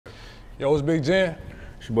Yo, it's Bigg Ginn.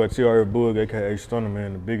 It's your boy TRF Boog, aka Stunner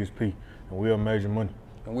Man, the biggest P, and we are Major Money.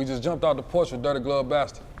 And we just jumped out the porch with Dirty Glove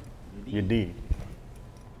Bastard. You did.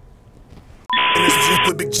 And this is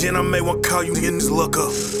with Bigg Ginn, I may want to call you getting this look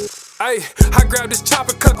up. Hey, I grabbed this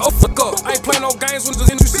chopper, cut the fuck up. I ain't playing no games when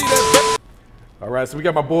you see that. All right, so we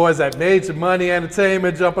got my boys at Major Money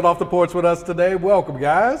Entertainment jumping off the porch with us today. Welcome,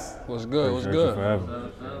 guys. What's good? What's Appreciate you good? for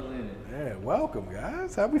having me. Yeah, welcome,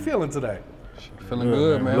 guys. How we feeling today? Feeling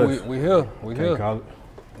good, man. We here. We Can't here. call it.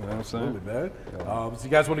 You know what I'm saying? Absolutely, man. So you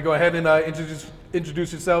guys want to go ahead and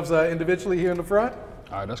introduce yourselves individually here in the front?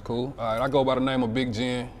 All right, that's cool. All right, I go by the name of Bigg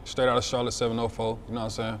Ginn, straight out of Charlotte 704. You know what I'm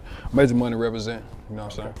saying? Major Money represent. You know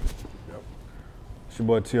what I'm saying? It's your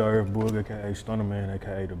boy TRF Boog, aka Stunner Man,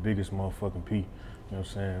 aka the biggest motherfucking P. You know what I'm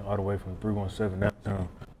saying? All the way from 317 downtown. You know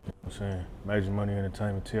what I'm saying? Major Money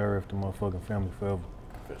Entertainment, TRF, the motherfucking family forever.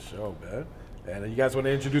 For sure, man. And you guys want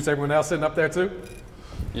to introduce everyone else sitting up there too?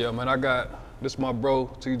 Yeah, man, I got this my bro,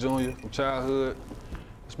 T Jr. from childhood.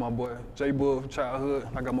 This my boy, J Boog from childhood.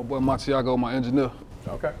 I got my boy Montiago, my engineer.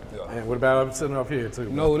 Okay. Yeah. And what about I'm sitting up here too?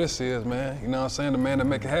 You know who this is, man. You know what I'm saying? The man that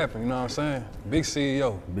make it happen, you know what I'm saying? Big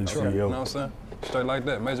CEO. Big Sure. CEO. You know what I'm saying? Straight like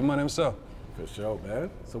that, Major Money himself. For sure, man.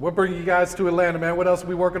 So what bringing you guys to Atlanta, man? What else are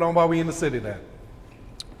we working on while we in the city then?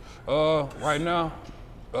 Right now,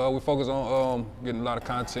 we focus on getting a lot of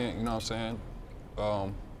content, you know what I'm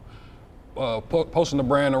saying? Posting the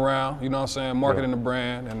brand around, you know what I'm saying? Marketing the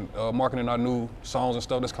brand and marketing our new songs and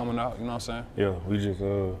stuff that's coming out, you know what I'm saying? Yeah,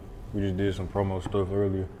 we just did some promo stuff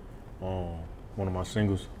earlier. One of my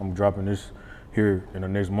singles, I'm dropping this here in the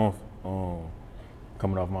next month.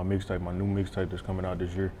 Coming off my mixtape, my new mixtape that's coming out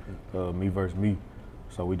this year, Me vs. Me.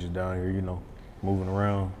 So we just down here, you know, moving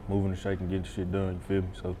around, moving and shaking, getting shit done, you feel me?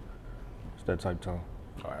 So it's that type of time.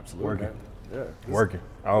 Oh, absolutely, Working. man. Yeah. Working,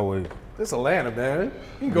 always. This Atlanta, man.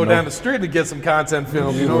 You can go down the street and get some content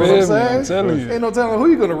filmed, you know what feel I'm me? saying? I'm telling you. Ain't no telling who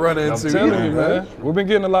you're gonna run into. I'm telling either, you, man. We've been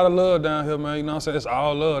getting a lot of love down here, man, you know what I'm saying? It's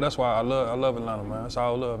all love, that's why I love Atlanta, man. It's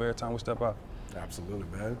all love every time we step out. Absolutely,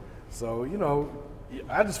 man. So, you know,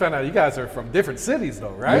 I just found out you guys are from different cities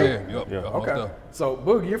though, right? Yeah. Okay. So,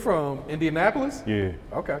 Boog, you're from Indianapolis? Yeah.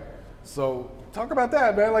 Okay. So, talk about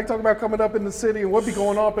that, man. Like, talk about coming up in the city and what be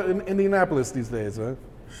going on in Indianapolis these days, man.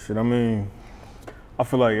 Shit, I mean, I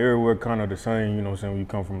feel like everywhere kind of the same, you know what I'm saying, when you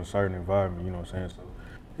come from a certain environment, you know what I'm saying? So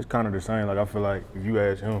it's kind of the same. Like, I feel like if you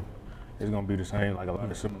ask him, it's gonna be the same, like a lot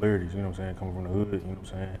of similarities, you know what I'm saying, coming from the hood, you know what I'm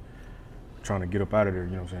saying? Trying to get up out of there,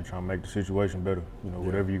 you know what I'm saying, trying to make the situation better, you know,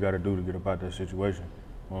 whatever you gotta do to get up out that situation.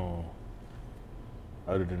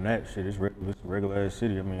 Other than that, shit, it's a regular ass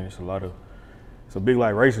city. I mean, it's a big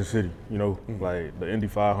like racing city, you know, like the Indy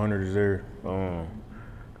 500 is there,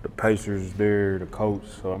 the Pacers is there, the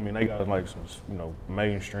Colts. So I mean, they got like some, you know,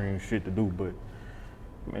 mainstream shit to do, but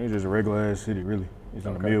I mean, it's just a regular ass city, really. It's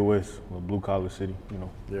in the Midwest, a blue collar city, you know,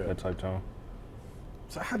 that type of town.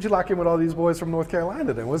 So, how'd you lock in with all these boys from North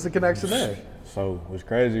Carolina then? What's the connection there? So what's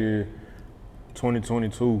crazy is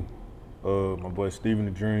 2022, my boy Steven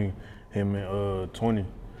the Dream, him and 20,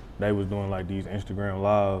 they was doing like these Instagram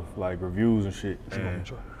live like reviews and shit.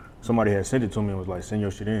 And somebody had sent it to me and was like, send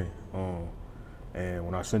your shit in. And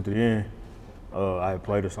when I sent it in, I had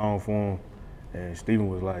played a song for him, and Steven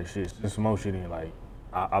was like, shit, send some more shit in. Like,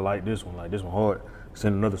 I like this one hard.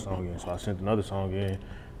 Send another song in. So I sent another song in,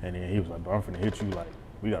 and then he was like, bro, I'm finna hit you, like,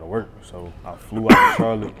 we gotta work. So I flew out to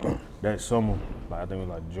Charlotte that summer, like I think it was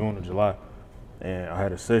like June or July, and I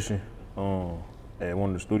had a session at one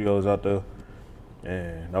of the studios out there,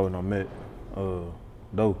 and that was when I met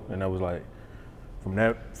Doe, and that was like, from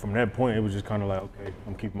that point, it was just kind of like, okay,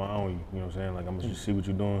 I'm keeping my eye on you, you know what I'm saying? Like, I'm gonna just see what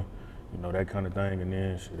you're doing, you know, that kind of thing. And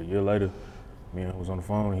then shit, a year later, me and him was on the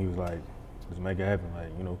phone, and he was like, let's make it happen,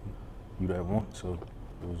 like, you know, you that want. So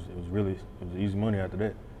it was easy money after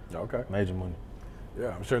that. Okay. Major money.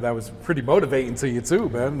 Yeah, I'm sure that was pretty motivating to you too,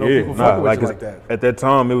 man. No people fucking with you like that. At that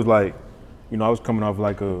time, it was like, you know, I was coming off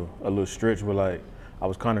like a little stretch where like, I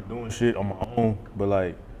was kind of doing shit on my own, but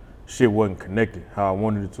like, shit wasn't connected how I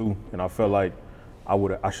wanted it to. And I felt like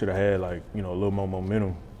I should have had like, you know, a little more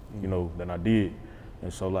momentum, you know, than I did.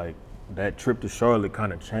 And so like, that trip to Charlotte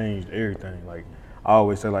kind of changed everything. Like, I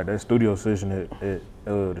always say like that studio session at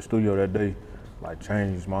the studio that day, like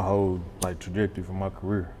changed my whole like trajectory for my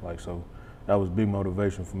career. Like, so that was big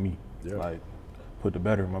motivation for me. Like, put the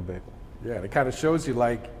batter in my back. Yeah, and it kind of shows you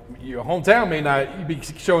like your hometown may not be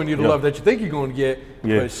showing you the love that you think you're going to get,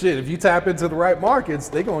 but shit, if you tap into the right markets,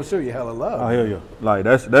 they're going to show you hella love. Oh hell yeah! Like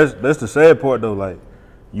that's the sad part though. Like,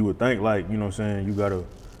 you would think like, you know what I'm saying, you gotta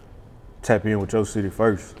tap in with your city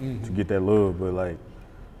first to get that love, but like,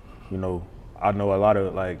 you know, I know a lot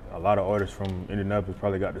of artists from Indianapolis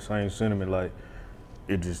probably got the same sentiment. Like,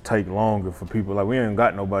 it just take longer for people. Like we ain't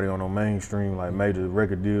got nobody on no mainstream like major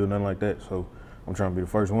record deal, nothing like that. So I'm trying to be the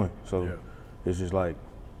first one. So it's just like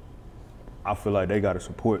I feel like they got to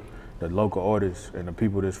support the local artists and the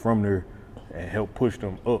people that's from there and help push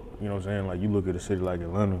them up. You know what I'm saying? Like you look at a city like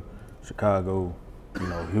Atlanta, Chicago, you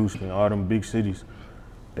know, Houston, all them big cities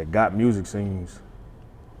that got music scenes.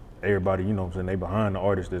 Everybody, you know what I'm saying, they behind the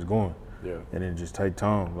artist that's going. Yeah. And it just take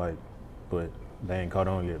time, like, but they ain't caught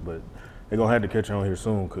on yet. But they gonna have to catch on here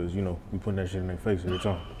soon, cause you know, we putting that shit in their face every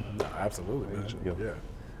time. No, absolutely, man. Yeah.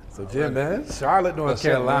 So Ginn, man, Charlotte, North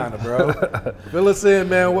Carolina, bro. Fill us in,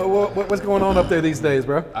 man. What's going on up there these days,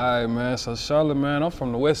 bro? All right, man. So Charlotte, man, I'm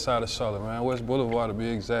from the west side of Charlotte, man. West Boulevard to be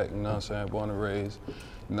exact, you know what I'm saying? Born and raised,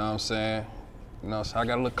 you know what I'm saying? You know, so I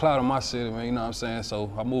got a little clout in my city, man, you know what I'm saying?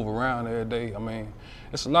 So I move around every day. I mean,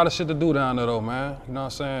 it's a lot of shit to do down there though, man. You know what I'm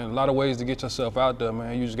saying? A lot of ways to get yourself out there,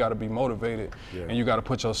 man. You just gotta be motivated and you gotta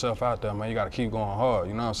put yourself out there, man. You gotta keep going hard,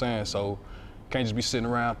 you know what I'm saying? So can't just be sitting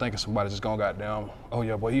around thinking somebody just gonna goddamn, oh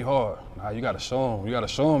yeah, boy, he hard. Nah, you gotta show him. You gotta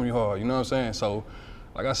show him you hard, you know what I'm saying? So,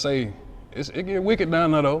 like I say, it get wicked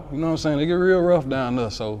down there though, you know what I'm saying? It get real rough down there,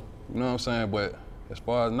 so, you know what I'm saying? But as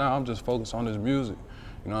far as now, I'm just focused on this music,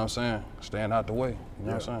 you know what I'm saying? Staying out the way, you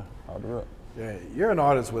know what I'm saying? Out the rep. Yeah, you're an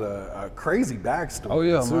artist with a crazy backstory. Oh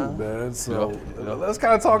yeah, too, man. So let's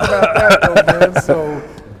kind of talk about that though, man. So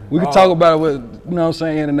we can talk about it with, you know what I'm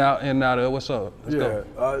saying, in and out of it. What's up? Let's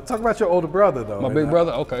go. Talk about your older brother though. My big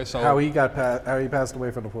brother. Okay, so how he passed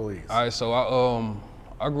away from the police. All right, so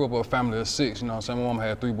I grew up with a family of 6. You know what I'm saying? My mom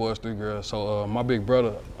had 3 boys, 3 girls. So my big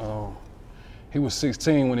brother, he was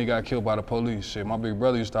 16 when he got killed by the police. Shit, my big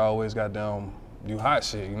brother used to always goddamn do hot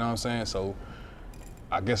shit. You know what I'm saying? So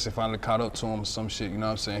I guess it finally caught up to him or some shit. You know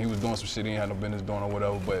what I'm saying? He was doing some shit he ain't had no business doing or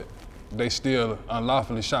whatever, but they still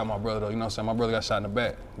unlawfully shot my brother though, you know what I'm saying? My brother got shot in the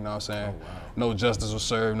back, you know what I'm saying? Oh, wow. No justice was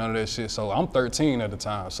served, none of that shit. So I'm 13 at the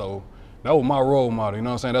time, so that was my role model, you know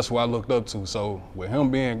what I'm saying? That's what I looked up to. So with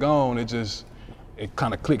him being gone, it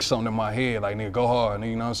kind of clicked something in my head, like nigga, go hard, nigga,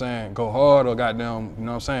 you know what I'm saying? Go hard or goddamn, you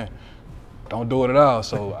know what I'm saying? Don't do it at all.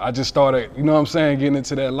 So I just started, you know what I'm saying, getting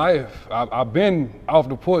into that life. I've been off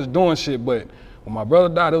the porch doing shit, but when my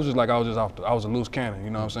brother died, it was just like I was a loose cannon, you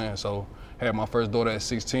know what I'm saying? So had my first daughter at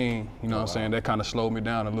 16, you know what I'm saying? That kind of slowed me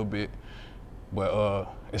down a little bit. But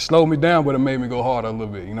it slowed me down, but it made me go harder a little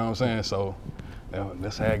bit, you know what I'm saying? So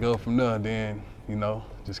that's how it go from there. Then, you know,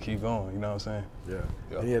 just keep going, you know what I'm saying?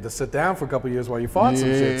 Yeah. And you had to sit down for a couple years while you fought some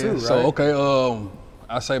shit too, right? So, okay,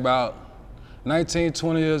 I say about 19,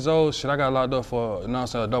 20 years old, shit, I got locked up for, you know what I'm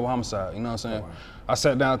saying, a double homicide, you know what I'm saying? Oh, wow. I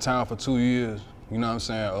sat downtown for 2 years, you know what I'm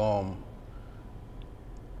saying?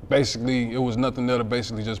 Basically, it was nothing there to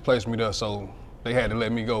basically just place me there, so they had to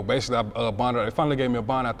let me go. Basically, I bonded. They finally gave me a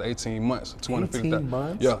bond after 18 months. 18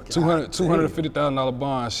 months? Yeah, $250,000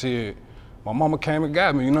 bond, shit. My mama came and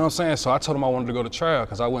got me, you know what I'm saying? So I told them I wanted to go to trial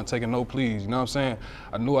because I wasn't taking no pleas, you know what I'm saying?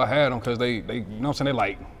 I knew I had them because they, you know what I'm saying, they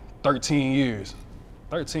like 13 years.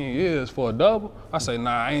 13 years for a double? I say,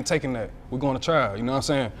 nah, I ain't taking that. We're going to trial, you know what I'm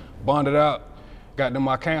saying? Bonded out, got them,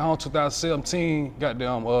 I came home 2017, got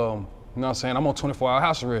them, you know what I'm saying? I'm on 24-hour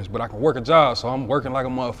house arrest, but I can work a job, so I'm working like a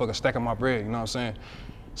motherfucker, stacking my bread, you know what I'm saying?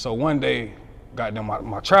 So one day, goddamn,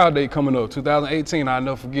 my trial date coming up, 2018, I'll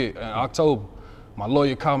never forget, in October, my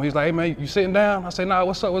lawyer called me, he's like, hey man, you sitting down? I say, nah,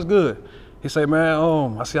 what's up, what's good? He said,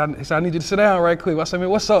 man, he said, I need you to sit down right quick. I said, man,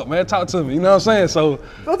 what's up, man? Talk to me, you know what I'm saying? So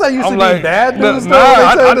don't that used to be bad news?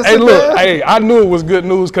 Hey, look, hey, I knew it was good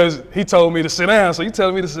news because he told me to sit down. So you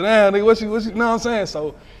telling me to sit down, nigga, what you know what I'm saying?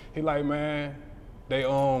 So he like, man, they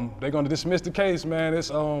gonna dismiss the case, man. It's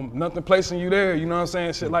nothing placing you there, you know what I'm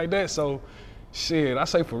saying? Shit like that. So shit, I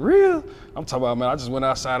say, for real? I'm talking about, man, I just went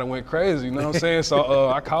outside and went crazy, you know what I'm saying? So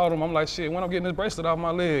I called him, I'm like, shit, when I'm getting this bracelet off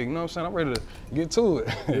my leg, you know what I'm saying? I'm ready to get to it.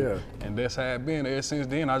 Yeah. And that's how it been. Ever since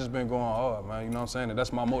then, I just been going hard, man, you know what I'm saying? And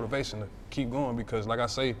that's my motivation to keep going because, like I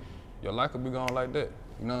say, your life could be going like that.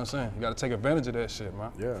 You know what I'm saying? You gotta take advantage of that shit,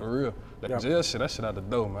 man. Yeah. For real. That jail shit, that shit out the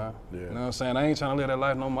door, man. Yeah. You know what I'm saying? I ain't trying to live that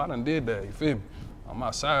life no more. I done did that, you feel me? I'm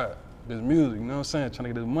outside, this music, you know what I'm saying? Trying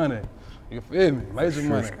to get this money. You feel me? Major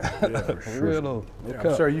money. Yeah, for real though. Yeah,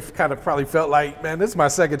 I'm sure you've kind of probably felt like, man, this is my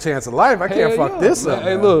second chance in life. I can't fuck this up.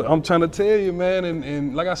 Hey, look, I'm trying to tell you, man,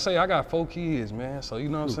 and like I say, I got 4 kids, man. So you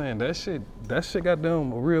know what I'm saying? That shit got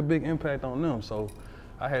them a real big impact on them. So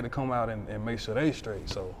I had to come out and make sure they straight.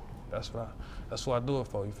 So that's what I do it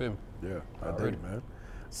for. You feel me? Yeah, I dig, man.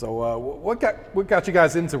 So what got you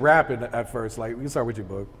guys into rapping at first? Like, we can start with you,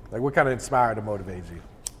 Boog. Like, what kind of inspired or motivated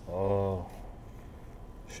you?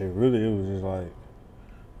 Shit, really, it was just like,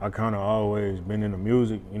 I kind of always been into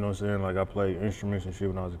music, you know what I'm saying? Like, I played instruments and shit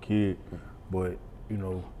when I was a kid, but, you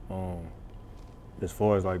know, as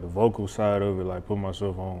far as like the vocal side of it, like put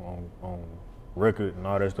myself on record and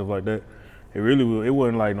all that stuff like that, it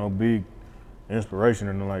wasn't like no big inspiration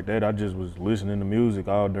or nothing like that. I just was listening to music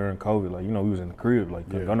all during COVID. Like, you know, we was in the crib, like,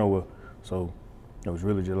 couldn't go nowhere. So it was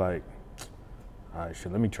really just like, all right,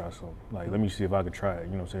 shit, let me try something. Like, let me see if I could try it,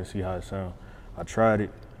 you know what I'm saying, see how it sounds. I tried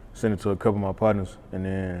it, sent it to a couple of my partners, and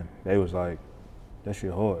then they was like, that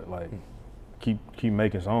shit hard. Like, keep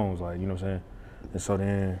making songs, like, you know what I'm saying? And so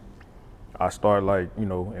then I started, like, you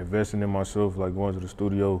know, investing in myself, like going to the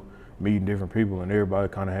studio, meeting different people, and everybody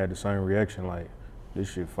kind of had the same reaction, like,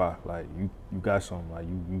 this shit fire. Like, you got something, like,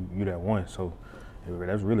 you that one. So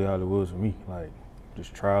that's really all it was for me, like,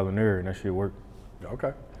 just trial and error, and that shit worked.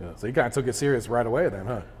 Okay. Yeah. So you kind of took it serious right away then,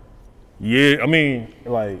 huh? Yeah, I mean,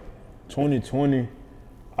 like, 2020,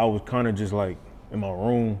 I was kind of just, like, in my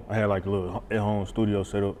room. I had, like, a little at-home studio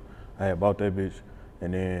set up. I had bought that bitch,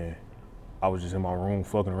 and then I was just in my room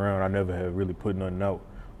fucking around. I never had really put nothing out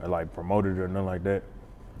or, like, promoted it or nothing like that.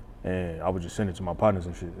 And I would just send it to my partners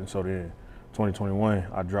and shit. And so then 2021,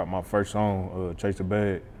 I dropped my first song, Chase the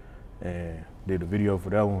Bag, and did a video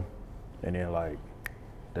for that one. And then, like,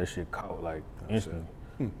 that shit caught, like, instantly.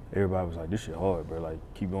 Everybody was like, this shit hard, bro. Like,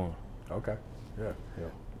 keep going. Okay. Yeah.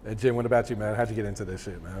 And Jim, what about you, man? How'd you get into this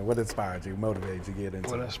shit, man? What inspired you, motivated you to get into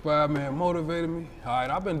it? What inspired me and motivated me? All right,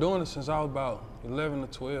 I've been doing it since I was about 11 or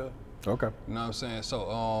 12. Okay. You know what I'm saying? So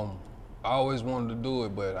I always wanted to do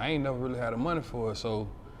it, but I ain't never really had the money for it. So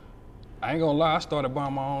I ain't gonna lie, I started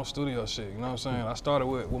buying my own studio shit. You know what I'm saying? I started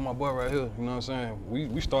with my boy right here. You know what I'm saying?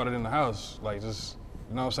 We started in the house, like just,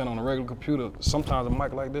 you know what I'm saying, on a regular computer. Sometimes a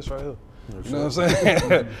mic like this right here. You know what I'm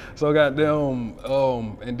saying? So goddamn,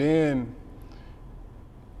 and then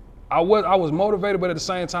I was motivated, but at the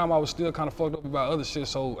same time I was still kind of fucked up about other shit,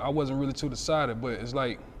 so I wasn't really too decided. But it's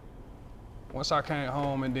like, once I came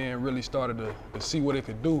home and then really started to see what it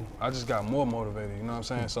could do, I just got more motivated, you know what I'm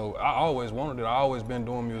saying? So I always wanted it. I always been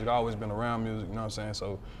doing music, I always been around music, you know what I'm saying?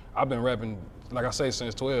 So I've been rapping, like I say,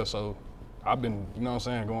 since 12, so I've been, you know what I'm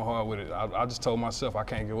saying, going hard with it. I just told myself I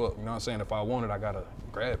can't give up, you know what I'm saying? If I want it, I gotta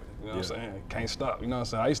grab it, you know what I'm saying? Can't stop, you know what I'm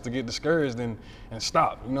saying? I used to get discouraged and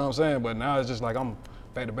stop, you know what I'm saying? But now it's just like I'm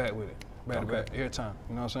back to back with it, back to back every time,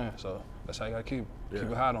 you know what I'm saying? So that's how you gotta keep it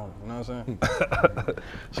hot on, you know what I'm saying?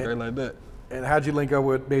 Straight like that. And how'd you link up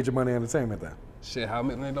with Major Money Entertainment then? Shit, how I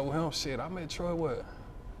met linked up with him? Shit, I met Troy what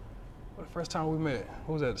the first time we met?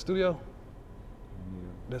 What was that, the studio?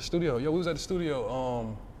 The studio, yo, we was at the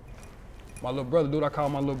studio. My little brother, dude, I call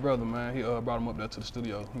my little brother, man. He brought him up there to the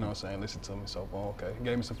studio, you know what I'm saying, listen to me, so okay. He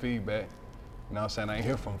gave me some feedback, you know what I'm saying, I ain't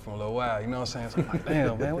hear from him for a little while, you know what I'm saying? So I'm like,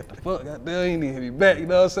 damn, man, what the fuck, goddamn, he didn't hit me back, you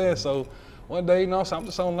know what I'm saying? So one day, you know what I'm saying, I'm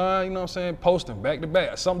just online, you know what I'm saying, posting back to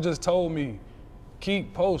back. Something just told me,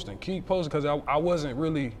 keep posting, because I wasn't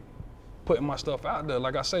really putting my stuff out there,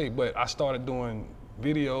 like I say, but I started doing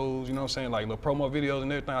videos, you know what I'm saying, like little promo videos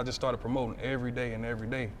and everything. I just started promoting every day. And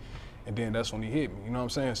then that's when he hit me, you know what I'm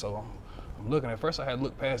saying? So I'm looking, at first I had to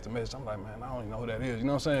look past the message. I'm like, man, I don't even know who that is, you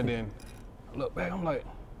know what I'm saying? Then I look back, I'm like,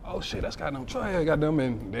 oh shit, that's goddamn Troy, goddamn,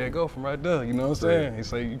 and there it go from right there, you know what I'm saying? He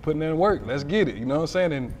say, you putting in work, let's get it, you know what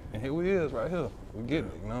I'm saying? And here we is right here, we get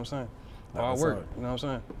it, you know what I'm saying? Hard work, you know what I'm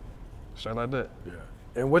saying? Straight like that. Yeah.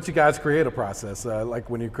 And what's your guys' creative process, like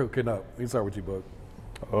when you're cooking up? We start with you,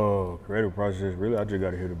 Boog. Creative process, really, I just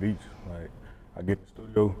gotta hear the beats. Like, I get in the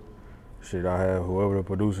studio, shit, I have whoever the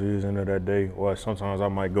producer is in there that day, or sometimes I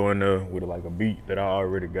might go in there with like a beat that I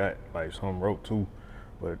already got, like some wrote to.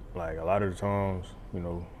 But like a lot of the times, you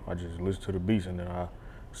know, I just listen to the beats and then I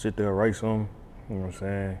sit there and write something, you know what I'm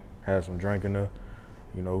saying, have some drink in there,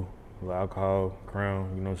 you know, a little alcohol,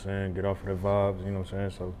 crown, you know what I'm saying, get off of the vibes, you know what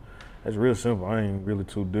I'm saying, so. That's real simple. I ain't really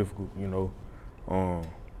too difficult, you know.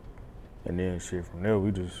 And then shit from there, we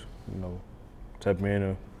just, you know, tap in,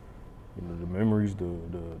 you know, the memories, the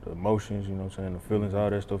emotions, you know what I'm saying, the feelings, all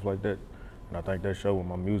that stuff like that. And I think that show with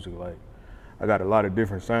my music, like, I got a lot of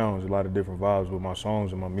different sounds, a lot of different vibes with my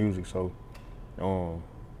songs and my music, so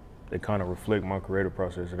they kind of reflect my creative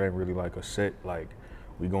process. It ain't really like a set, like,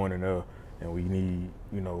 we going in there and we need,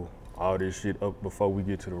 you know, all this shit up before we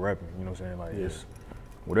get to the rapping, you know what I'm saying? Like, it's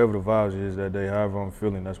whatever the vibes is that day, however I'm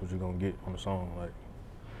feeling, that's what you're gonna get on the song. Like,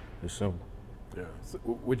 it's simple. Yeah. So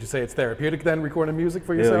would you say it's therapeutic then, recording music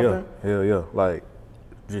for yourself then? Hell yeah. Like,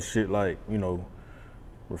 just shit like, you know,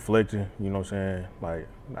 reflecting, you know what I'm saying? Like,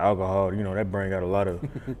 alcohol, you know, that bring out a lot of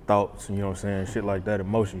thoughts, you know what I'm saying? Shit like that,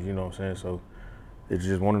 emotions, you know what I'm saying? So it's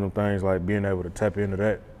just one of them things, like being able to tap into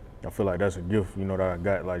that. I feel like that's a gift, you know, that I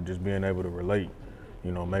got, like just being able to relate.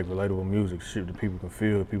 You know, make relatable music, shit that people can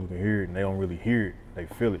feel, people can hear it, and they don't really hear it, they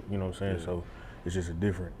feel it, you know what I'm saying? Yeah. So it's just a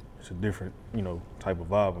different, you know, type of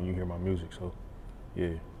vibe when you hear my music, so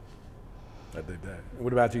yeah. I dig that.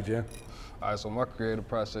 What about you, Jim? All right, so my creative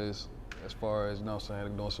process, as far as, you know what I'm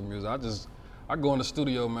saying, doing some music, I go in the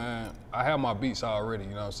studio, man. I have my beats already,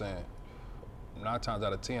 you know what I'm saying? 9 times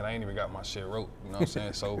out of 10, I ain't even got my shit wrote, you know what I'm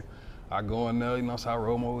saying? So I go in there, you know, so I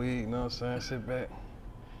roll my weed, you know what I'm saying, sit back.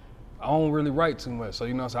 I don't really write too much, so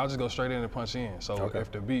you know, so I just go straight in and punch in. So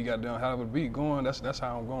if the beat got down, however the beat going, that's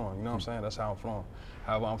how I'm going. You know what I'm saying? That's how I'm flowing.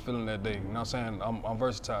 However I'm feeling that day. You know what I'm saying? I'm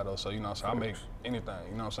versatile though, so you know, so I make anything.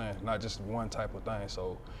 You know what I'm saying? Not just one type of thing.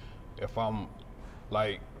 So if I'm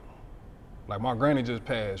like my granny just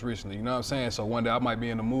passed recently. You know what I'm saying? So one day I might be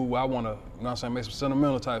in the mood where I want to, you know what I'm saying, make some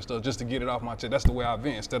sentimental type stuff just to get it off my chest. That's the way I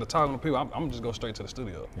vent. Instead of talking to people, I'm just go straight to the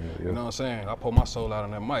studio. You know what I'm saying? I pour my soul out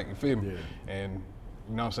on that mic. You feel me? And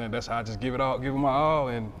you know what I'm saying? That's how I just give it my all,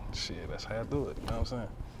 and shit, that's how I do it. You know what I'm saying?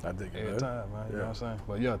 I dig it, every time, man. You know what I'm saying?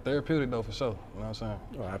 But yeah, therapeutic though, for sure. You know what I'm saying?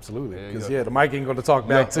 Oh, absolutely. Because the mic ain't gonna talk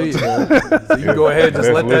back to you. So you can go ahead and just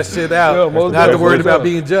let that shit out. Not have to worry about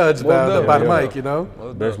being judged by the mic, you know?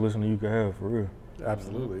 Best listener you can have, for real.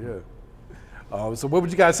 Absolutely, yeah. So what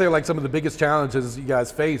would you guys say, like some of the biggest challenges you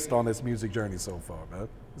guys faced on this music journey so far, man?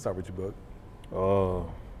 Let's start with you, Boog.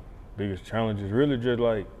 Biggest challenges,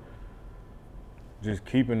 really just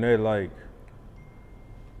keeping that like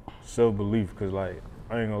self-belief, cause like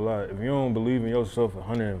I ain't gonna lie, if you don't believe in yourself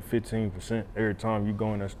 115% every time you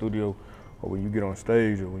go in that studio, or when you get on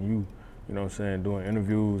stage, or when you know what I'm saying, doing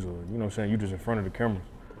interviews, or you know what I'm saying, you just in front of the cameras,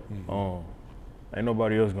 ain't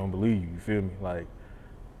nobody else gonna believe you. You feel me? Like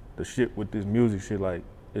the shit with this music shit, like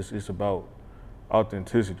it's about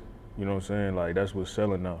authenticity. You know what I'm saying? Like that's what's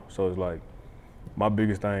selling now. So it's like my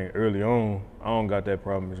biggest thing early on. I don't got that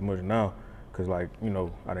problem as much now. Cause like, you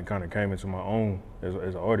know, I done kind of came into my own as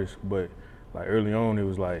an artist, but like early on it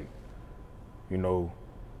was like, you know,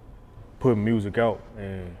 putting music out,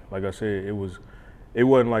 and like I said, it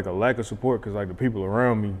wasn't like a lack of support, cause like the people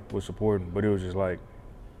around me was supporting, but it was just like,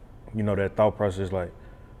 you know, that thought process like,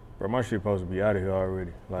 bro, my shit supposed to be out of here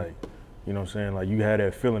already. Like, you know what I'm saying? Like you had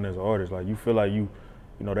that feeling as an artist, like you feel like you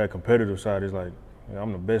know, that competitive side is like,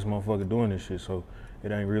 I'm the best motherfucker doing this shit, so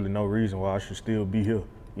it ain't really no reason why I should still be here.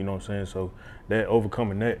 You know what I'm saying? So that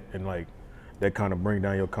overcoming that, and like that kind of bring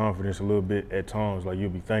down your confidence a little bit at times. Like you'll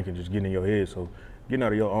be thinking, just getting in your head. So getting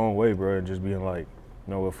out of your own way, bro, and just being like,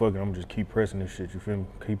 you know what, fuck it, I'm just keep pressing this shit. You feel me?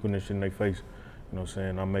 Keep putting this shit in their face. You know what I'm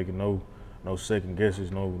saying? I'm making no second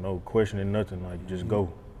guesses, no questioning, nothing. Like just go.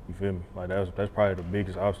 You feel me? Like that's probably the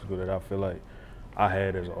biggest obstacle that I feel like I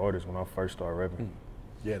had as an artist when I first started rapping.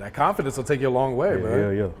 Yeah, that confidence will take you a long way,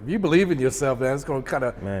 bro. Yeah. If you believe in yourself, man, it's gonna kind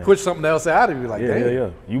of push something else out of you. Like,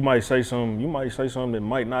 yeah. You might say something that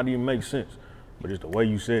might not even make sense, but it's the way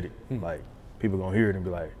you said it. Like, people gonna hear it and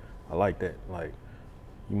be like, I like that. Like,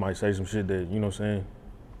 you might say some shit that, you know what I'm saying,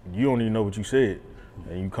 you don't even know what you said,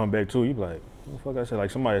 and you come back to it, you be like, what the fuck I said?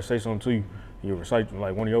 Like, somebody say something to you, you recite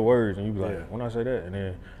like one of your words, and you be like, when I say that, and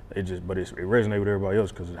then it resonate with everybody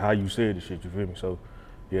else because of how you said the shit. You feel me? So,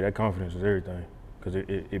 yeah, that confidence is everything. Cause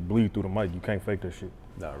it bleed through the mic. You can't fake that shit.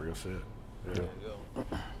 Nah, real shit. Yeah. Yeah.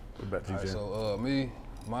 What about you, Jim? So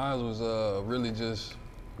mine was really just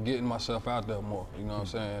getting myself out there more. You know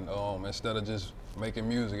what I'm saying? Instead of just making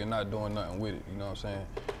music and not doing nothing with it. You know what I'm saying?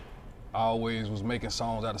 I always was making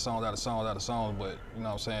songs out of songs, but you know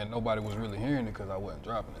what I'm saying? Nobody was really hearing it because I wasn't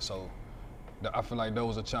dropping it. So I feel like that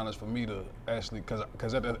was a challenge for me to actually,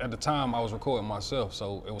 cause at the time I was recording myself,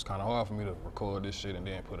 so it was kind of hard for me to record this shit and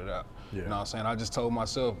then put it out. You know what I'm saying? I just told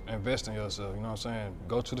myself, invest in yourself, you know what I'm saying?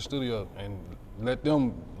 Go to the studio and let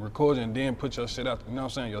them record you and then put your shit out, you know what I'm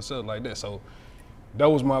saying, yourself like that. So that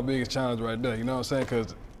was my biggest challenge right there, you know what I'm saying?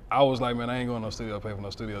 Cause I was like, man, I ain't going to no studio, pay for no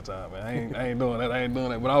studio time, man. I ain't doing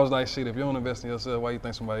that. But I was like, shit, if you don't invest in yourself, why you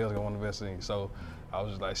think somebody else gonna want to invest in you? So I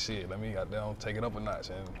was just like, shit, let me goddamn take it up a notch.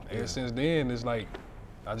 And ever since then, it's like,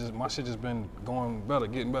 my shit just been going better,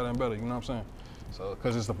 getting better and better, you know what I'm saying? So,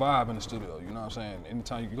 cause it's the vibe in the studio, you know what I'm saying?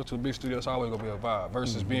 Anytime you go to a big studio, it's always gonna be a vibe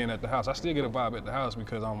versus being at the house. I still get a vibe at the house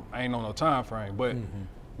because I ain't on no time frame, but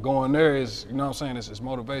going there is, you know what I'm saying, it's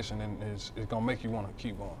motivation and it's gonna make you wanna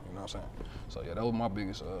keep going, you know what I'm saying? So yeah, that was my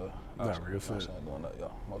biggest, real shit. Doing that, yeah,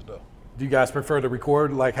 most definitely. Do you guys prefer to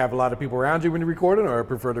record, like have a lot of people around you when you're recording, or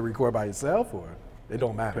prefer to record by yourself, or it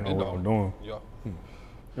don't matter? Depending on what I'm doing. Yeah.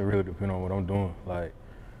 It really depends on what I'm doing. Like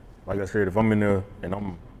I said, if I'm in there and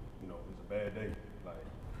I'm, you know, it's a bad day, like,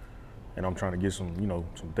 and I'm trying to get some, you know,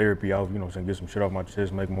 some therapy out, you know what I'm saying, get some shit off my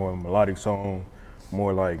chest, make more melodic song,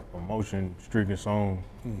 more like emotion-stricken song.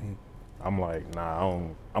 I'm like, nah,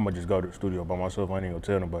 I'm gonna just go to the studio by myself. I ain't gonna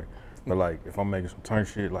tell nobody. But like, if I'm making some turn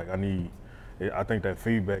shit, like I think that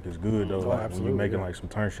feedback is good though. Like when you're making like some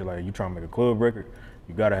turn shit, like you trying to make a club record,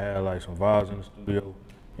 you gotta have like some vibes in the studio.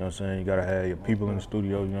 You know know what I'm saying? You gotta have your people in the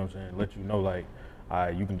studio, you know what I'm saying? Let you know, like,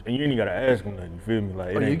 you can, and you ain't gotta ask them nothing, you feel me?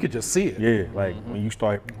 Like, you could just see it. Yeah, like when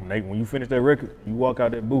you finish that record, you walk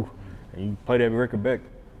out that booth and you play that record back,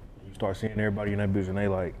 you start seeing everybody in that bitch and they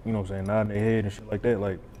like, you know what I'm saying, nodding their head and shit like that,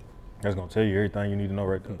 like, that's gonna tell you everything you need to know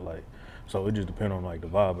right there, like, so it just depends on like the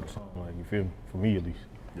vibe of the song, like, you feel me? For me at least.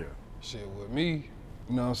 Yeah. Shit, with me,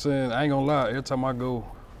 you know what I'm saying, I ain't gonna lie, every time I go,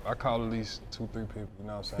 I call at least 2, 3 people, you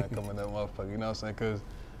know what I'm saying, come in that motherfucker, you know what I'm saying, cause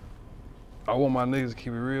I want my niggas to keep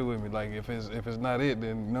it real with me. Like if it's not it,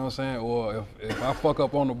 then you know what I'm saying. Or if I fuck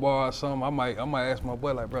up on the bar or something, I might ask my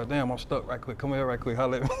boy like, bro, damn, I'm stuck right quick. Come here right quick,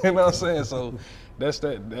 holla at me. You know what I'm saying. So that's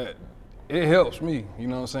that. It helps me, you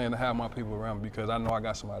know what I'm saying, to have my people around me because I know I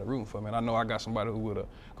got somebody rooting for me, and I know I got somebody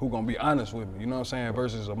who gonna be honest with me. You know what I'm saying.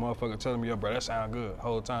 Versus a motherfucker telling me, yo, bro, that sound good. The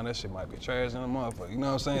whole time that shit might be trash in a motherfucker. You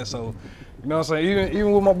know what I'm saying. So, you know what I'm saying.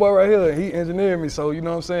 Even with my boy right here, he engineered me. So you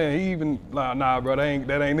know what I'm saying. He even like, nah, bro, that ain't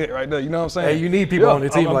it right there. You know what I'm saying. Hey, you need people on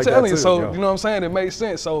your team like that too. I'm telling you. So you know what I'm saying. It makes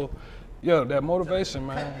sense. So. Yeah, that motivation,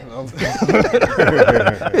 man.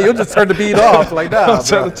 You'll just turn the beat off like that. I'm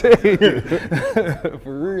trying to tell you.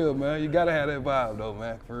 For real, man. You gotta have that vibe though,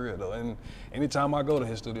 man. For real though. And anytime I go to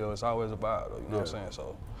his studio, it's always a vibe though. You know what I'm saying?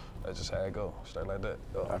 So that's just how it go. Straight like that.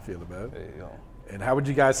 I feel it, man. Yeah, you know. And how would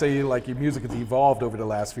you guys say like your music has evolved over the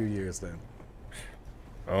last few years then?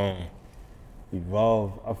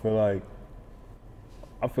 Evolve. I feel like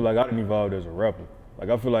I didn't evolve as a rapper. Like,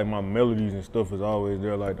 I feel like my melodies and stuff is always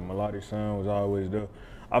there, like the melodic sound was always there.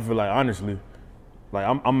 I feel like, honestly,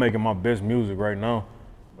 like I'm making my best music right now,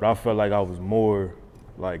 but I felt like I was more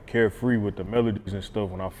like carefree with the melodies and stuff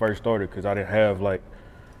when I first started because I didn't have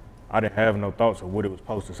no thoughts of what it was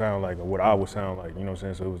supposed to sound like or what I would sound like, you know what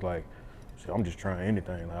I'm saying? So it was like, shit, I'm just trying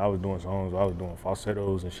anything. Like I was doing songs, I was doing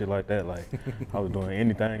falsettos and shit like that. Like I was doing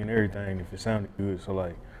anything and everything if it sounded good. So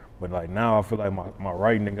like, but like now I feel like my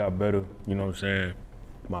writing done got better, you know what I'm saying?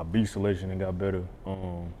 My beat selection done got better.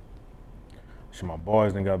 My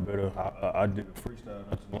bars done got better. I did a freestyle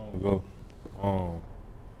not too long ago.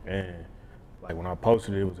 And like when I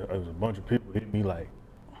posted it, it was a bunch of people hit me like,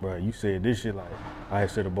 bro, you said this shit like, I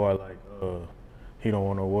had said a bar like, he don't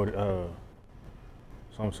want to award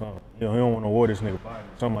something. You know, he don't want to award this nigga body,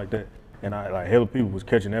 something like that. And I like hella people was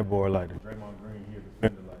catching that bar like the Draymond Green here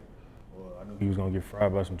defender like, well, I knew he was gonna get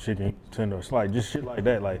fried by some chicken tender. It's like just shit like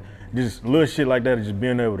that, like just little shit like that. Just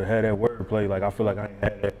being able to have that wordplay, like I feel like I ain't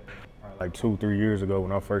had that like 2-3 years ago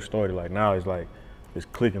when I first started. Like now it's like it's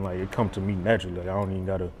clicking, like it come to me naturally. Like I don't even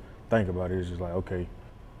gotta think about it. It's just like okay,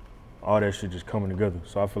 all that shit just coming together.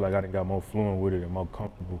 So I feel like I done got more fluent with it and more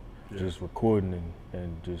comfortable just recording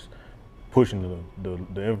and just pushing the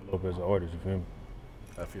envelope as an artist. You feel me?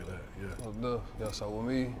 I feel that, yeah. Yeah, so with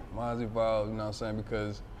me, mine's evolved, you know what I'm saying,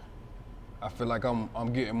 because I feel like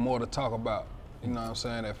I'm getting more to talk about, you know what I'm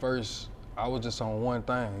saying. At first, I was just on one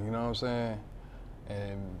thing, you know what I'm saying,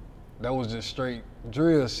 and that was just straight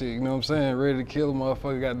drill shit, you know what I'm saying, ready to kill a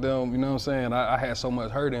motherfucker, goddamn, you know what I'm saying. I had so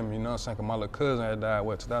much hurt in me, you know what I'm saying, because my little cousin had died,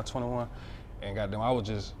 2021, and goddamn, I was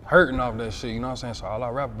just hurting off that shit, you know what I'm saying, so all I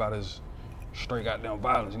rap about is straight goddamn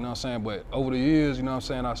violence, you know what I'm saying, but over the years, you know what I'm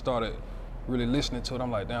saying, I started really listening to it. I'm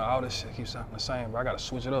like, damn, all this shit keeps sounding the same, bro. I gotta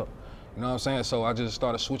switch it up. You know what I'm saying? So I just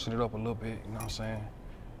started switching it up a little bit, you know what I'm saying?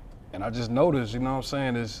 And I just noticed, you know what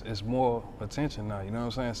I'm saying, it's more attention now, you know what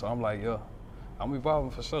I'm saying? So I'm like, yeah, I'm evolving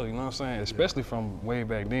for sure, you know what I'm saying? Especially from way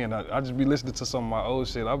back then. I just be listening to some of my old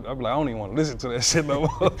shit. I be like, I don't even want to listen to that shit no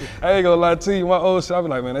more. I ain't gonna lie to you, my old shit, I be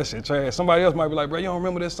like, man, that shit trash. Somebody else might be like, bro, you don't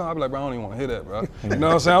remember this song? I be like, bro, I don't even want to hear that, bro. You know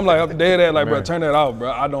what I'm saying? I'm like, I'm dead at like, bro, turn that off,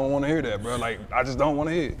 bro. I don't want to hear that, bro. Like, I just don't want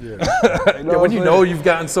to hear it. Yeah. You know when you know you've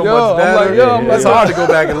gotten so much better, I'm like, it's hard to go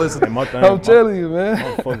back and listen. I'm telling you,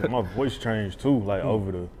 man. My voice changed too, like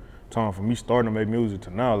over the time from me starting to make music to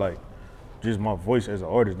now, like just my voice as an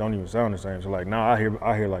artist don't even sound the same. So like now I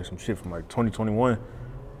hear like some shit from like 2021,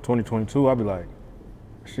 2022, I be like,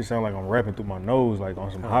 shit sound like I'm rapping through my nose, like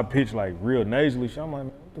on some high pitch, like real nasally shit. I'm like,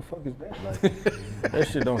 man, what the fuck is that? Like that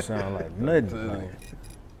shit don't sound like nothing. Like,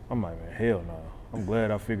 I'm like, man, hell no. I'm glad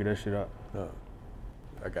I figured that shit out.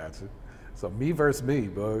 I got you. So me versus me,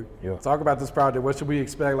 Boog. Yeah. Talk about this project. What should we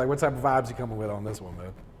expect? Like, what type of vibes you coming with on this one,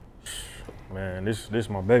 man? Man, this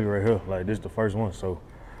my baby right here. Like this the first one, so.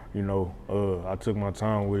 You know, I took my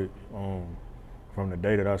time with it. From the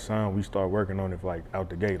day that I signed, we started working on it like out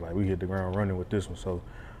the gate. Like we hit the ground running with this one. So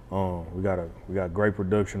we got great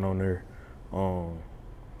production on there.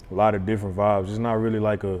 A lot of different vibes. It's not really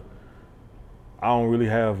like I don't really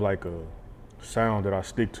have like a sound that I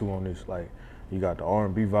stick to on this. Like you got the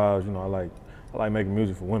R&B vibes. You know, I like making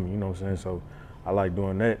music for women. You know what I'm saying? So I like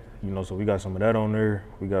doing that. You know, so we got some of that on there.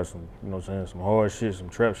 We got some, you know what I'm saying, some hard shit, some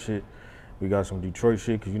trap shit. We got some Detroit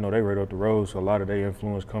shit, cause you know they right up the road, so a lot of their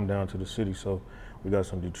influence come down to the city. So we got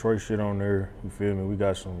some Detroit shit on there. You feel me? We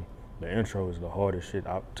got some. The intro is the hardest shit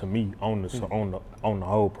to me on the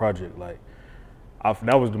whole project. Like,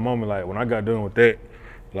 that was the moment. Like when I got done with that,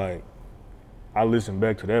 like I listened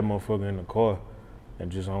back to that motherfucker in the car,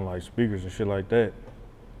 and just on like speakers and shit like that,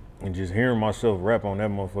 and just hearing myself rap on that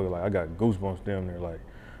motherfucker. Like I got goosebumps down there. Like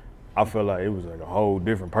I felt like it was like a whole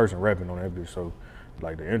different person rapping on that bitch. So.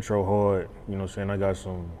 Like the intro hard, you know what I'm saying? I got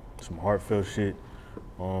some heartfelt shit.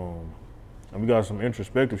 And we got some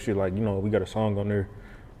introspective shit, like, you know, we got a song on there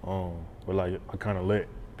where like I kind of let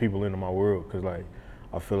people into my world, cause like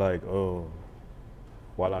I feel like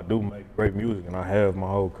while I do make great music and I have my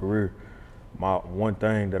whole career, my one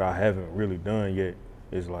thing that I haven't really done yet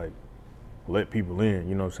is like let people in,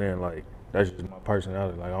 you know what I'm saying? Like that's just my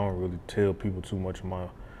personality. Like I don't really tell people too much of my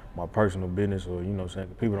personal business, or you know what I'm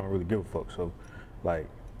saying? People don't really give a fuck. So like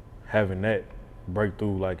having that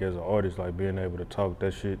breakthrough, like as an artist, like being able to talk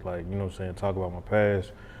that shit, like, you know what I'm saying, talk about my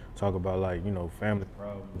past, talk about like, you know, family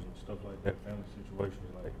problems and stuff like that, family situations,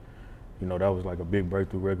 like, you know, that was like a big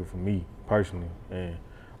breakthrough record for me personally. And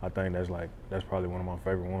I think that's probably one of my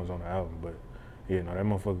favorite ones on the album. But yeah, no, that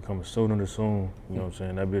motherfucker coming sooner than soon, you know what I'm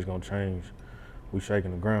saying, that bitch gonna change. We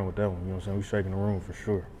shaking the ground with that one, you know what I'm saying, we shaking the room for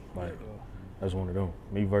sure. Like, that's one of them,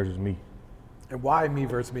 me versus me. And why me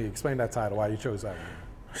versus me? Explain that title, why you chose that one.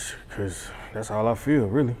 Cause that's how I feel,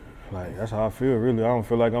 really. Like, that's how I feel, really. I don't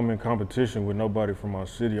feel like I'm in competition with nobody from my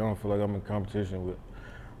city. I don't feel like I'm in competition with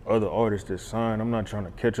other artists that sign. I'm not trying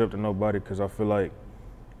to catch up to nobody, cause I feel like,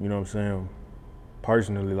 you know what I'm saying,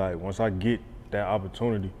 personally, like, once I get that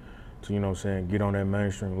opportunity to, you know what I'm saying, get on that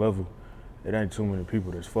mainstream level, it ain't too many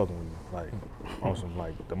people that's fucking with me. Like, on some,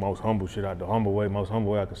 like, the most humble shit, most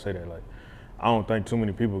humble way I can say that. Like, I don't think too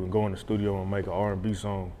many people can go in the studio and make an R&B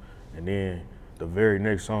song, and then the very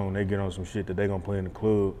next song they get on some shit that they gonna play in the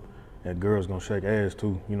club and girls gonna shake ass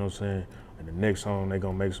to, you know what I'm saying? And the next song they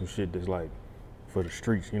gonna make some shit that's like for the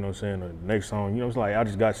streets, you know what I'm saying? The next song, you know, it's like I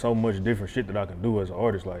just got so much different shit that I can do as an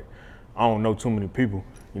artist. Like, I don't know too many people,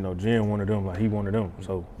 you know, Ginn one of them, like he one of them.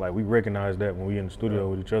 So like we recognize that when we in the studio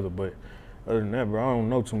with each other, but other than that, bro, I don't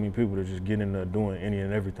know too many people that just get in there doing any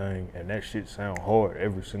and everything, and that shit sound hard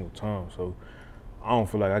every single time. So I don't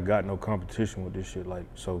feel like I got no competition with this shit. Like,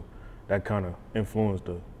 so that kind of influenced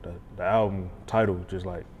the album title, just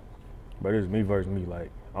like, but it's me versus me. Like,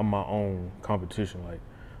 I'm my own competition. Like,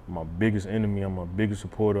 I'm my biggest enemy, I'm my biggest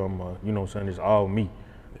supporter, I'm my, you know what I'm saying, it's all me.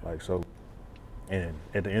 Like, so, and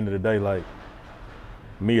at the end of the day, like,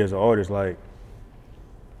 me as an artist, like,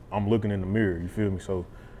 I'm looking in the mirror, you feel me? So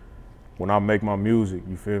when I make my music,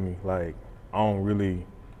 you feel me, like, I don't really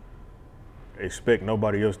expect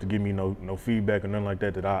nobody else to give me no feedback or nothing like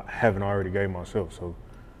that I haven't already gave myself. So,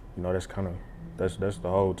 you know, that's kind of, that's the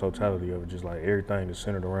whole totality of it. Just like everything is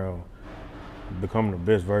centered around becoming the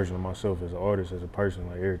best version of myself as an artist, as a person,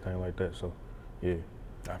 like everything like that. So, yeah.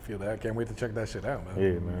 I feel that. I can't wait to check that shit out, man.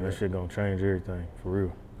 Yeah, man, that shit gonna change everything, for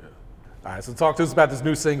real. Yeah. All right, so talk to us about this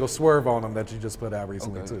new single, Swerve On Em, that you just put out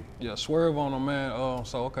recently, too. Yeah, Swerve On Em, man.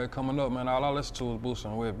 So, okay, coming up, man, all I listen to is Boost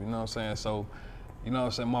and Web, you know what I'm saying? So, you know what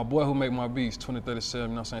I'm saying, my boy who make my beats, 2037, you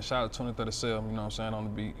know what I'm saying, shout out to 2037, you know what I'm saying, on the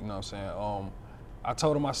beat, you know what I'm saying. I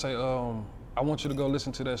told him, I say, I want you to go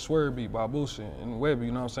listen to that Swerve beat by Boosie and Webby,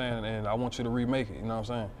 you know what I'm saying, and I want you to remake it, you know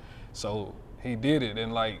what I'm saying. So he did it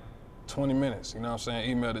in like 20 minutes, you know what I'm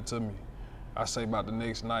saying, emailed it to me. I say about the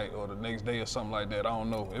next night or the next day or something like that, I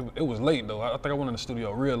don't know. It was late though. I think I went in the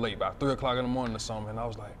studio real late, about 3 o'clock in the morning or something, and I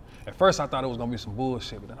was like, at first I thought it was gonna be some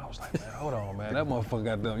bullshit, but then I was like, man, hold on, man, that motherfucker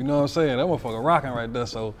got them, you know what I'm saying, that motherfucker rocking right there.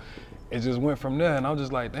 So it just went from there, and I was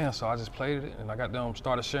just like, damn, so I just played it, and I got them,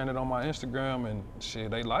 started sharing it on my Instagram, and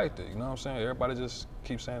shit, they liked it, you know what I'm saying? Everybody just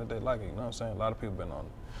keeps saying that they like it, you know what I'm saying? A lot of people been on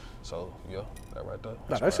it. So, yeah, that right there.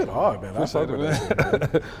 Nah, that shit hard, man. I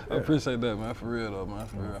appreciate that, man, for real though, man,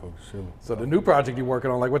 for real. So the new project you're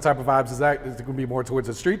working on, like what type of vibes is that? Is it gonna be more towards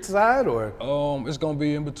the street side, or? It's gonna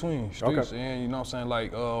be in between streets and, you know what I'm saying,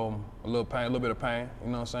 like a little bit of pain,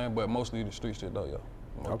 you know what I'm saying, but mostly the street shit though,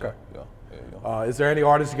 yeah. Okay. Yeah. Is there any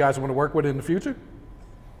artists you guys want to work with in the future?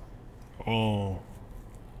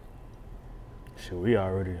 Shit, we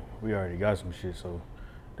already got some shit, so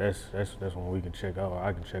that's one we can check out.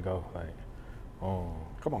 I can check out, like,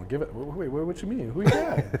 Come on, give it. Wait, what you mean? Who you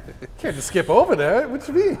got? Can't just skip over that. What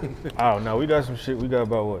you mean? I don't know. We got some shit. We got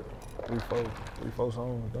about what? Three, four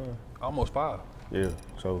songs done. Almost 5. Yeah.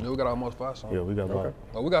 So. Yeah, we got almost 5 songs. Yeah, we got about.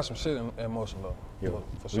 But we got some shit in motion though. Yeah.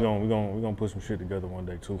 We gonna put some shit together one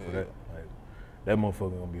day too for that. Like, that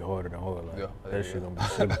motherfucker gonna be harder than hard. Like, that shit gonna be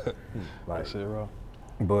silly. Like, that shit raw.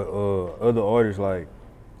 But other artists, like,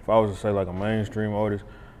 if I was to say like a mainstream artist,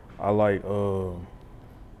 I like a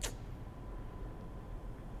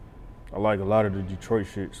lot of the Detroit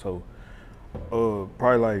shit. So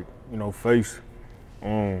probably like, you know, Face,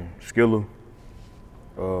 Skilla,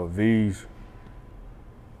 V's.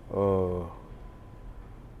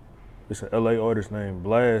 It's an LA artist named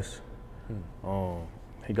Blast.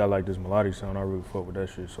 He got like this melodic sound. I really fuck with that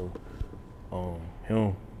shit. So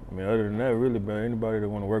him. I mean, other than that, really, bro, anybody that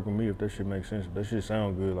want to work with me, if that shit makes sense, if that shit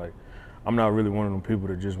sound good, like, I'm not really one of them people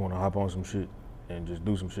that just want to hop on some shit and just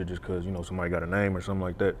do some shit just because, you know, somebody got a name or something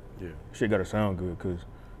like that. Yeah. Shit got to sound good because,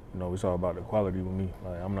 you know, it's all about the quality with me.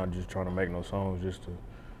 Like, I'm not just trying to make no songs just to,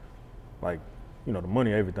 like, you know, the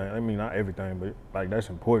money, everything. I mean, not everything, but, like, that's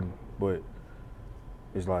important. But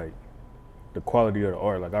it's, like, the quality of the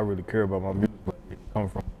art. Like, I really care about my music. Like, it come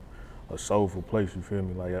from a soulful place, you feel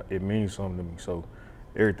me? Like, it means something to me. So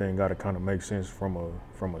everything got to kind of make sense from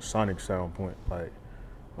a sonic sound point. Like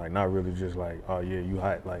not really just like, oh yeah, you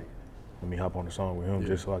hot, like, let me hop on the song with him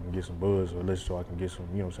just so I can get some buzz, or listen so I can get some,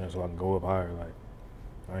 you know what I'm saying, so I can go up higher. Like,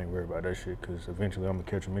 I ain't worried about that shit, because eventually I'm gonna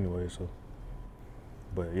catch him anyway, so.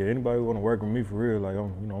 But yeah, anybody who wanna work with me for real, like,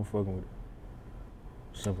 I'm fucking with it.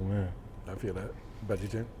 Simple man. I feel that. About you,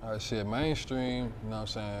 Tim? All right, shit, mainstream, you know what I'm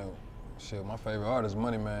saying? Shit, my favorite artist is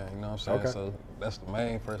Money Man, you know what I'm saying? Okay. So that's the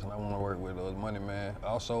main person I want to work with, Money Man.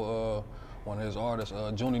 Also, one of his artists,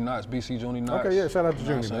 Junie Knox, BC Junie Knox. Okay, yeah, shout out to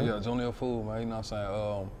Junie, man. Yeah, Junie a fool, man, you know what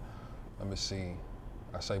I'm saying? Let me see.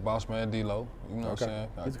 I say Boss Man D-Lo, you know what I'm saying?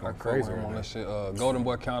 He's going crazy on that shit. Golden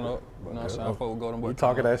Boy Count Up, you know what I'm saying? I fuck with Golden Boy. You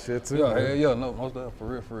talking that shit too? Yeah, no, most of that, for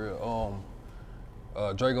real.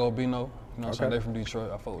 Drago Bino, you know what I'm saying? They from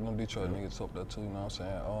Detroit. I fuck with them Detroit niggas up there too, you know what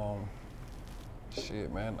I'm saying?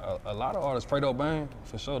 Shit, man, a lot of artists. Fredo Bang,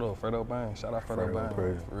 for sure though. Fredo Bang, shout out Fredo Bang,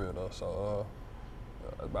 for real though. So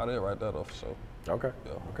that's about it right there though, for sure. Okay.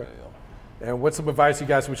 Yeah, okay. Yeah. And what's some advice you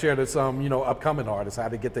guys would share to some, you know, upcoming artists, how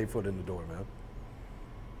to get their foot in the door, man?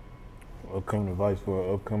 Upcoming advice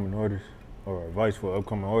for upcoming artists, or advice for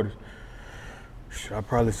upcoming artists? I'd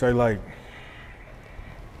probably say, like,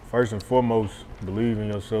 first and foremost, believe in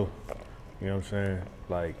yourself. You know what I'm saying?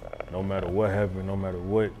 Like, no matter what happens, no matter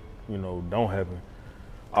what, you know, don't happen,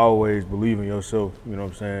 always believe in yourself, you know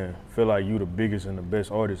what I'm saying? Feel like you the biggest and the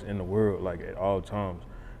best artist in the world, like, at all times.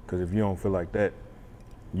 Because if you don't feel like that,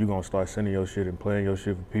 you gonna start sending your shit and playing your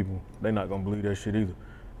shit for people. They not gonna believe that shit either.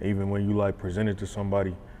 Even when you, like, present it to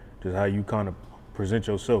somebody, just how you kind of present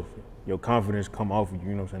yourself, your confidence come off of you,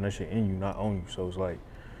 you know what I'm saying? That shit in you, not on you. So it's like,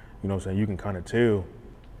 you know what I'm saying? You can kind of tell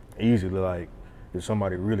easily, like, if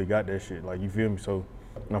somebody really got that shit, like, you feel me? So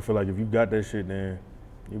I feel like if you got that shit, then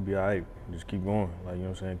you'll be all right. Just keep going. Like, you know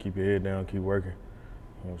what I'm saying? Keep your head down, keep working.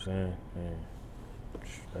 You know what I'm saying? And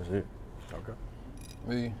that's it. Okay.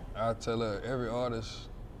 Me, I tell every artist,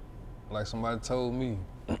 like somebody told me,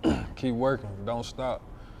 keep working, don't stop.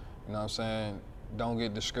 You know what I'm saying? Don't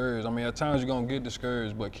get discouraged. I mean, at times you're gonna get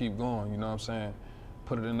discouraged, but keep going, you know what I'm saying?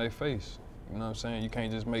 Put it in their face. You know what I'm saying? You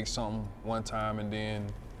can't just make something one time and then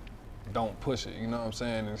don't push it, you know what I'm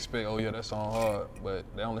saying, and expect, oh yeah, that song hard, but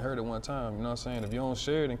they only heard it one time, you know what I'm saying? If you don't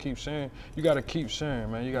share it and keep sharing, you gotta keep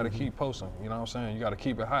sharing, man. You gotta keep posting, you know what I'm saying? You gotta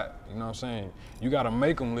keep it hot, you know what I'm saying? You gotta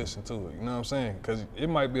make them listen to it, you know what I'm saying? Because it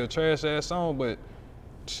might be a trash-ass song, but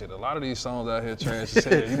shit, a lot of these songs out here trash as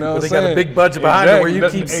hell, you know what I'm saying? They got a big budget behind it where you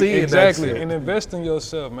keep seeing that shit. And invest in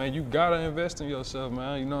yourself, man. You gotta invest in yourself,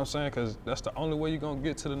 man. You know what I'm saying? Because that's the only way you're gonna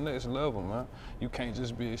get to the next level, man. You can't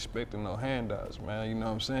just be expecting no handouts, man. You know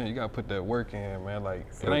what I'm saying? You gotta put that work in, man. Like,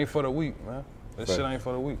 it ain't for the weak, man. That shit ain't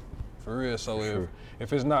for the weak, for real. So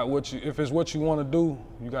if it's not what you, if it's what you wanna do,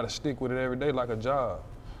 you gotta stick with it every day like a job.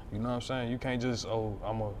 You know what I'm saying? You can't just, I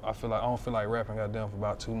don't feel like rapping goddamn for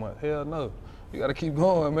about 2 months. Hell no. You gotta keep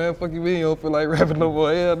going, man. Fuck you mean you don't feel like rapping no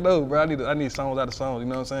more? Hell no, bro. I need songs out of songs, you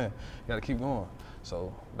know what I'm saying? You gotta keep going.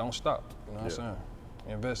 So don't stop, you know what I'm saying?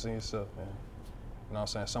 Invest in yourself, man. You know what I'm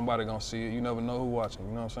saying? Somebody gonna see it. You never know who watching,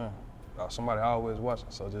 you know what I'm saying? Somebody always watching,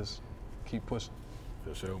 so just keep pushing.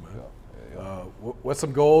 For sure, man. What's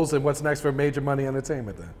some goals and what's next for Major Money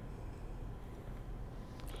Entertainment then?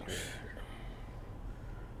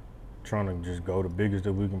 Trying to just go the biggest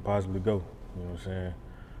that we can possibly go, you know what I'm saying?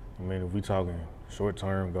 I mean, if we talking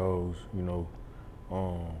short-term goals, you know,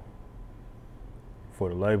 for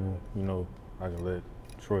the label, you know, I can let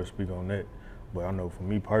Troy speak on that. But I know for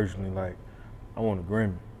me personally, like, I want a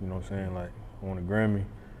Grammy, you know what I'm saying? Like, I want a Grammy,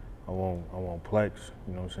 I want plaques,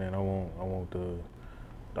 you know what I'm saying?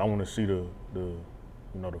 I want to see the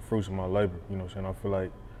you know, the fruits of my labor, you know what I'm saying? I feel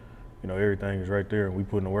like, you know, everything is right there and we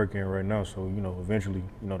putting the work in right now. So, you know, eventually,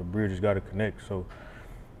 you know, the bridge has got to connect. So,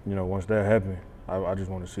 you know, once that happens, I just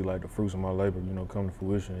want to see, like, the fruits of my labor, you know, come to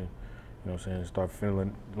fruition. And, know what I'm saying, start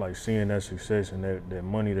feeling, like seeing that success and that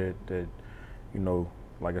money that, you know,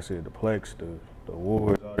 like I said, the plaques, the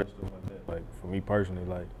awards, all that stuff like that. Like, for me personally,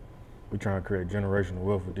 like, we trying to create generational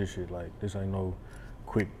wealth with this shit. Like, this ain't no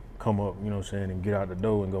quick come up, you know what I'm saying, and get out the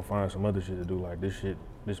door and go find some other shit to do. Like, this shit,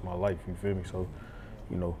 this is my life, you feel me? So,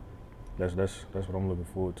 you know, that's what I'm looking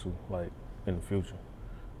forward to, like, in the future,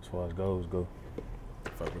 as far as goals go.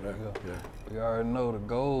 Fuck with that. Yeah. We already know the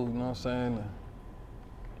goal, you know what I'm saying? To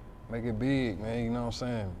make it big, man, you know what I'm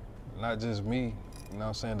saying? Not just me, you know what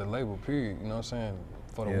I'm saying, the label, period, you know what I'm saying?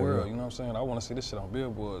 For the world, you know what I'm saying? I want to see this shit on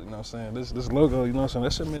Billboard, you know what I'm saying? This logo, you know what I'm saying?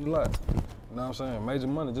 That shit mean a lot. You know what I'm saying? Major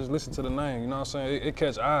Money, just listen to the name, you know what I'm saying? It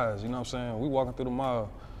catch eyes, you know what I'm saying? We walking through the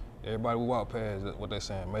mall, everybody we walk past, what they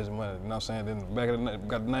saying, Major Money, you know what I'm saying? Then the back of the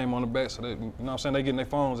got the name on the back, so they, you know what I'm saying? They getting their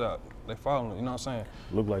phones out, they following it, you know what I'm saying?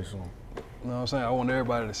 Look like something. You know what I'm saying? I want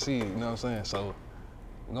everybody to see it, you know what I'm saying? So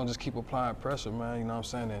we're gonna just keep applying pressure, man, you know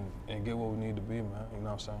what I'm saying? And get what we need to be, man, you know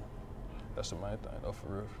what I'm saying? That's the main thing, though, for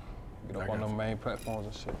real. Get up on them main platforms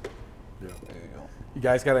and shit. Yeah. There you go. You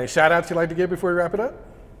guys got any shout outs you'd like to give before we wrap it up?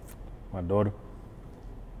 My daughter,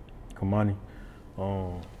 Kamani,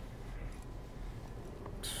 my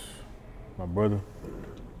brother,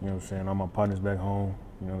 you know what I'm saying, all my partners back home,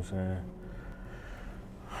 you know what I'm saying.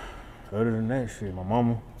 Other than that, shit, my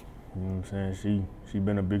mama, you know what I'm saying, she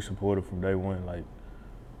been a big supporter from day one. Like,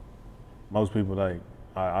 most people, like,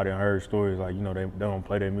 I done heard stories, like, you know, they don't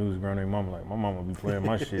play their music around their mama. Like, my mama be playing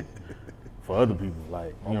my shit for other people,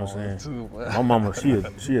 like, you know what I'm saying. My mama, she a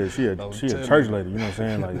church lady, you know what I'm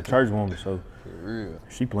saying, like a church woman. So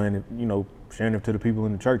she playing it, you know, sharing it to the people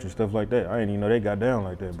in the church and stuff like that. I didn't even know they got down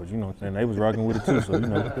like that, but you know what I'm saying, they was rocking with it too. So, you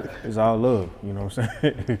know, it's all love, you know what I'm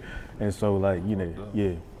saying. And so, like, you know,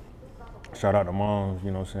 yeah. Shout out to moms,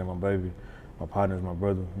 you know what I'm saying, my baby, my partners, my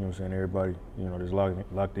brother, you know what I'm saying, everybody, you know, that's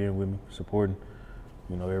locked in with me, supporting,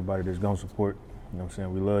 you know, everybody that's gonna support, you know what I'm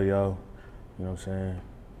saying, we love y'all, you know what I'm saying,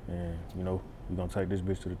 and, you know, we gonna take this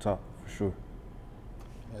bitch to the top, for sure.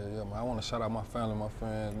 Yeah, man, I wanna shout out my family, my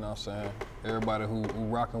friends, you know what I'm saying, everybody who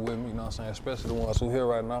rocking with me, you know what I'm saying, especially the ones who here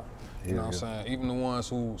right now, you know what I'm saying, even the ones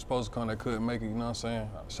who supposed to come that couldn't make it, you know what I'm saying,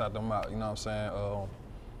 I shout them out, you know what I'm saying.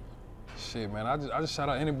 Shit, man, I just shout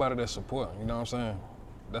out anybody that's supporting, you know what I'm saying?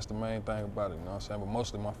 That's the main thing about it, you know what I'm saying? But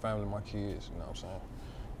mostly my family, my kids, you know what I'm saying?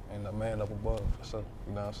 And the man up above, for sure,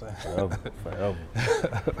 you know what I'm saying? Forever.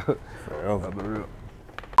 Forever. For real.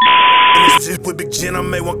 Just with Bigg Ginn, I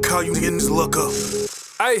may want to call you in this look up.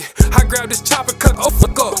 Hey, I grab this chopper, cut the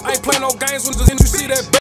fuck up. I ain't playing no games when you see that.